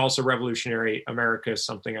 And then also Revolutionary America is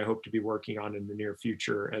something I hope to be working on in the near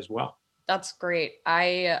future as well. That's great.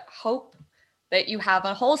 I hope that you have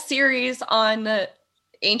a whole series on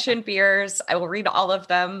ancient beers. I will read all of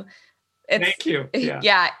them. Thank you.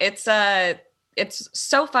 Yeah, it's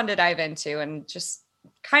so fun to dive into and just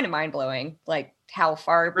kind of mind blowing, like how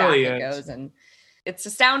far back it goes. And it's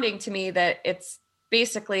astounding to me that it's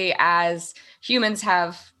basically as humans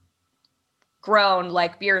have grown,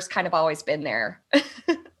 like beer's kind of always been there.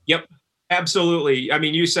 Yep, absolutely. I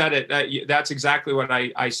mean, you said it. That's exactly what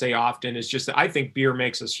I say often is just that I think beer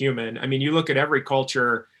makes us human. I mean, you look at every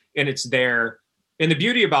culture and it's there. And the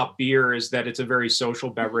beauty about beer is that it's a very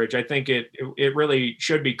social beverage. I think it really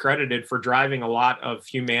should be credited for driving a lot of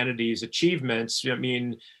humanity's achievements. I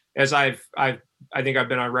mean, as I think I've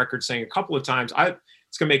been on record saying a couple of times,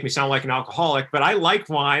 it's going to make me sound like an alcoholic, but I like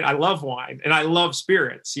wine. I love wine and I love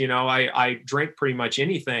spirits. You know, I drink pretty much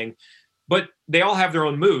anything, but they all have their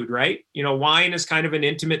own mood, right? You know, wine is kind of an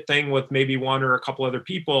intimate thing with maybe one or a couple other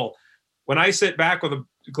people. When I sit back with a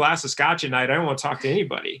glass of scotch at night, I don't want to talk to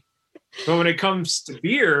anybody. But when it comes to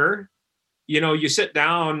beer, you know, you sit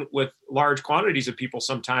down with large quantities of people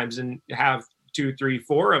sometimes and have 2, 3,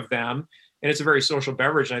 4 of them. And it's a very social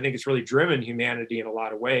beverage. And I think it's really driven humanity in a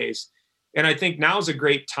lot of ways. And I think now is a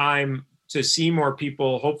great time to see more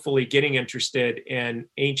people hopefully getting interested in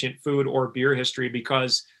ancient food or beer history,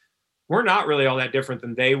 because we're not really all that different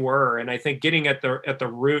than they were. And I think getting at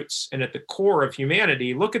the roots and at the core of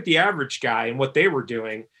humanity, look at the average guy and what they were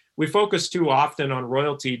doing. We focus too often on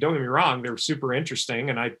royalty. Don't get me wrong, they're super interesting.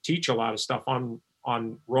 And I teach a lot of stuff on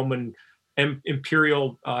Roman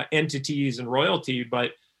imperial entities and royalty.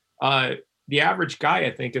 But the average guy,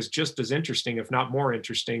 I think, is just as interesting, if not more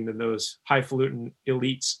interesting, than those highfalutin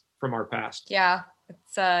elites from our past. Yeah,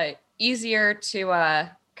 it's easier to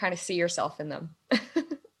kind of see yourself in them.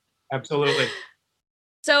 Absolutely.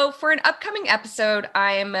 So for an upcoming episode,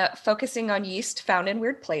 I'm focusing on yeast found in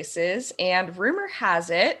weird places, and rumor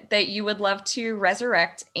has it that you would love to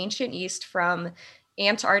resurrect ancient yeast from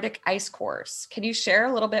Antarctic ice cores. Can you share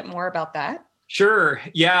a little bit more about that? Sure.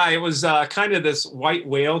 Yeah, it was kind of this white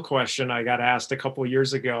whale question I got asked a couple of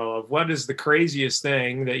years ago of what is the craziest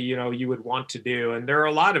thing that, you know, you would want to do. And there are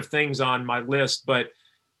a lot of things on my list, but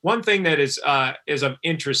one thing that is of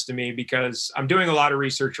interest to me, because I'm doing a lot of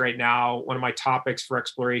research right now. One of my topics for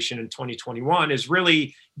exploration in 2021 is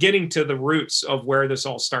really getting to the roots of where this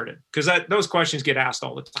all started, because those questions get asked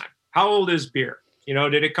all the time. How old is beer? You know,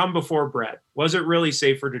 did it come before bread? Was it really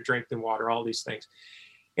safer to drink than water? All these things.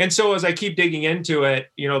 And so as I keep digging into it,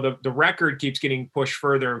 you know, the record keeps getting pushed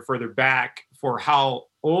further and further back for how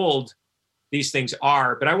old these things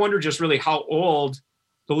are. But I wonder just really how old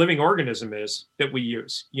the living organism is that we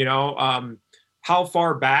use. You know, how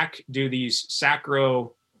far back do these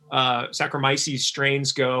Saccharomyces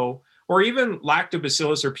strains go, or even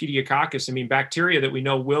Lactobacillus or Pediococcus? I mean, bacteria that we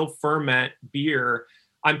know will ferment beer.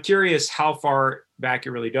 I'm curious how far back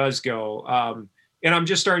it really does go. And I'm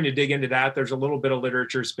just starting to dig into that. There's a little bit of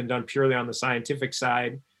literature that's been done purely on the scientific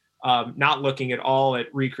side, not looking at all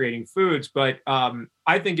at recreating foods. But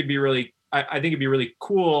I think it'd be really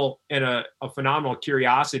cool and a phenomenal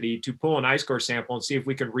curiosity to pull an ice core sample and see if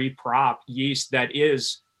we can reprop yeast that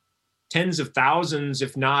is tens of thousands,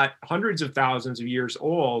 if not hundreds of thousands of years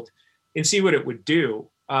old, and see what it would do.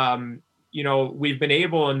 You know, we've been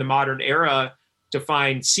able in the modern era to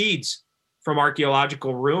find seeds from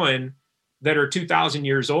archaeological ruin that are 2,000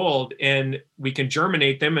 years old, and we can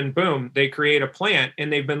germinate them and boom, they create a plant,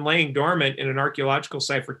 and they've been laying dormant in an archaeological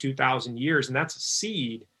site for 2,000 years. And that's a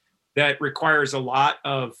seed that requires a lot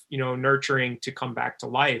of, you know, nurturing to come back to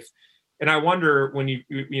life. And I wonder when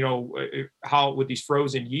you know, how with these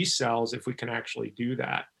frozen yeast cells, if we can actually do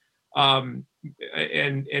that. And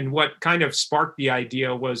what kind of sparked the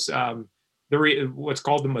idea was what's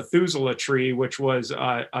called the Methuselah tree, which was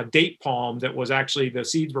a date palm that was actually, the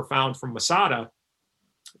seeds were found from Masada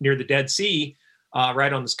near the Dead Sea,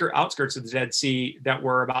 right on the outskirts of the Dead Sea, that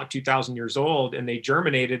were about 2,000 years old. And they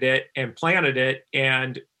germinated it and planted it,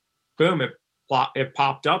 and boom, it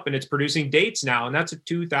popped up and it's producing dates now. And that's a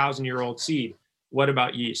 2,000-year-old seed. What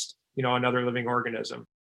about yeast? You know, another living organism.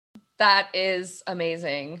 That is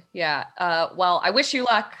amazing. Yeah. Well, I wish you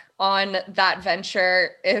luck on that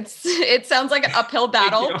venture. It sounds like an uphill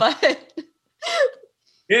battle, but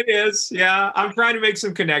it is. Yeah. I'm trying to make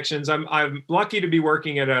some connections. I'm lucky to be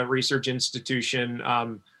working at a research institution.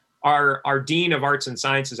 Our Dean of Arts and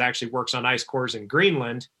Sciences actually works on ice cores in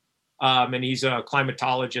Greenland. And he's a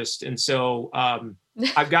climatologist. And so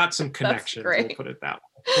I've got some connections. We'll put it that way.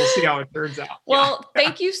 We'll see how it turns out. Well,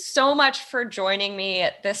 thank you so much for joining me.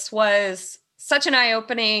 This was such an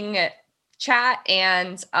eye-opening chat,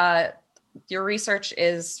 and your research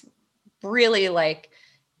is really like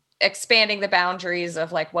expanding the boundaries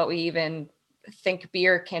of like what we even think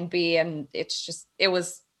beer can be. And it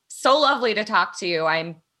was so lovely to talk to you.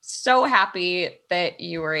 I'm so happy that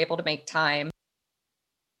you were able to make time.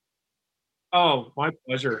 Oh, my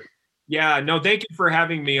pleasure. Yeah, no, thank you for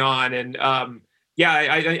having me on. And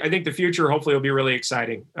I think the future hopefully will be really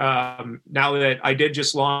exciting. Now that I did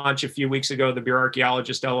just launch a few weeks ago, the Beer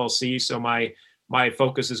Archaeologist LLC. So my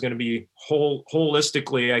focus is going to be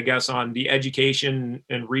holistically, I guess, on the education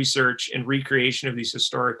and research and recreation of these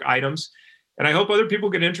historic items. And I hope other people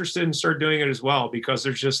get interested and start doing it as well, because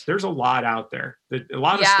there's a lot out there, a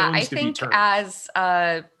lot of stones to be turned. I think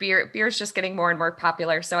as beer is just getting more and more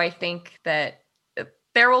popular. So I think that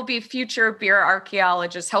there will be future beer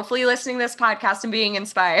archaeologists, hopefully listening to this podcast and being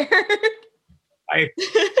inspired. I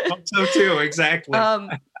hope so too. Exactly.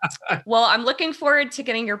 Well, I'm looking forward to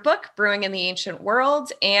getting your book, Brewing in the Ancient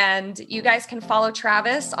World. And you guys can follow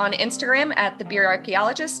Travis on Instagram at The Beer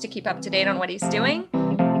Archaeologist to keep up to date on what he's doing.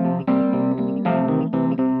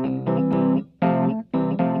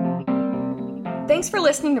 Thanks for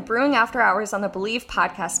listening to Brewing After Hours on the Believe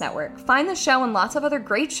Podcast Network. Find the show and lots of other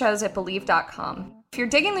great shows at Believe.com. If you're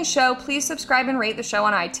digging the show, please subscribe and rate the show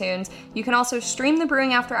on iTunes. You can also stream the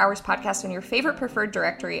Brewing After Hours podcast on your favorite preferred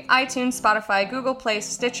directory: iTunes, Spotify, Google Play,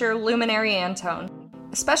 Stitcher, Luminary, and Tone.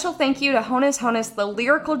 A special thank you to Honus, the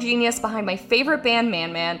lyrical genius behind my favorite band,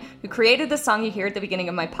 Man Man, who created the song you hear at the beginning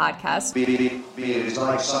of my podcast. Beer is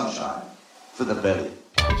like sunshine for the belly.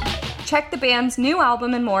 Check the band's new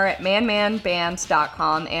album and more at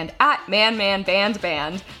manmanband.com and at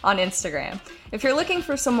manmanbandband on Instagram. If you're looking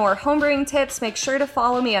for some more homebrewing tips, make sure to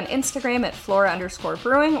follow me on Instagram at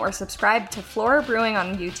Flora_brewing or subscribe to Flora Brewing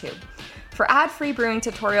on YouTube. For ad-free brewing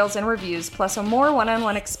tutorials and reviews, plus a more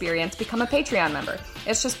one-on-one experience, become a Patreon member.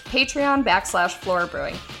 It's just Patreon.com/Flora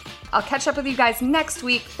Brewing. I'll catch up with you guys next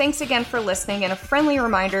week. Thanks again for listening, and a friendly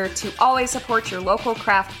reminder to always support your local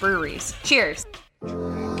craft breweries. Cheers!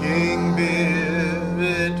 Drinking beer,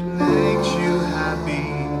 it makes you happy.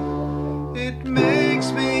 It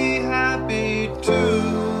makes me happy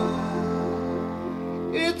too.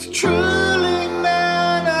 It's truly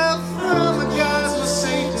manna from the gods of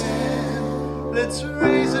Satan. Let's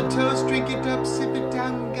raise a toast, drink it up, sip it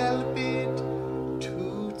down, gallop it.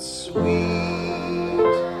 Toot sweet.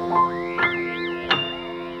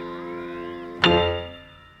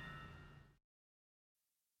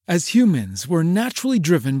 As humans, we're naturally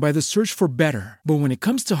driven by the search for better. But when it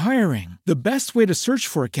comes to hiring, the best way to search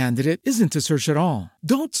for a candidate isn't to search at all.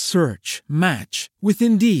 Don't search, match with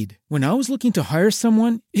Indeed. When I was looking to hire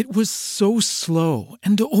someone, it was so slow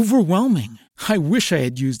and overwhelming. I wish I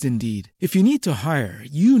had used Indeed. If you need to hire,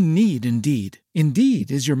 you need Indeed.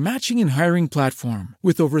 Indeed is your matching and hiring platform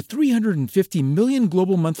with over 350 million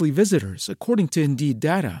global monthly visitors, according to Indeed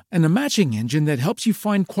data, and a matching engine that helps you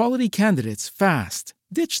find quality candidates fast.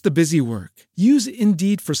 Ditch the busy work. Use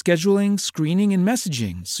Indeed for scheduling, screening, and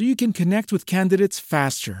messaging so you can connect with candidates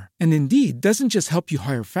faster. And Indeed doesn't just help you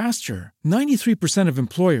hire faster. 93% of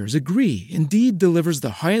employers agree Indeed delivers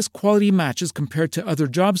the highest quality matches compared to other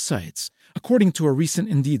job sites, according to a recent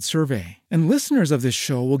Indeed survey. And listeners of this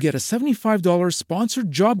show will get a $75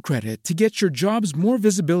 sponsored job credit to get your jobs more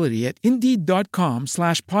visibility at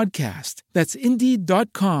Indeed.com/podcast. That's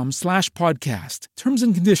Indeed.com/podcast. Terms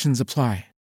and conditions apply.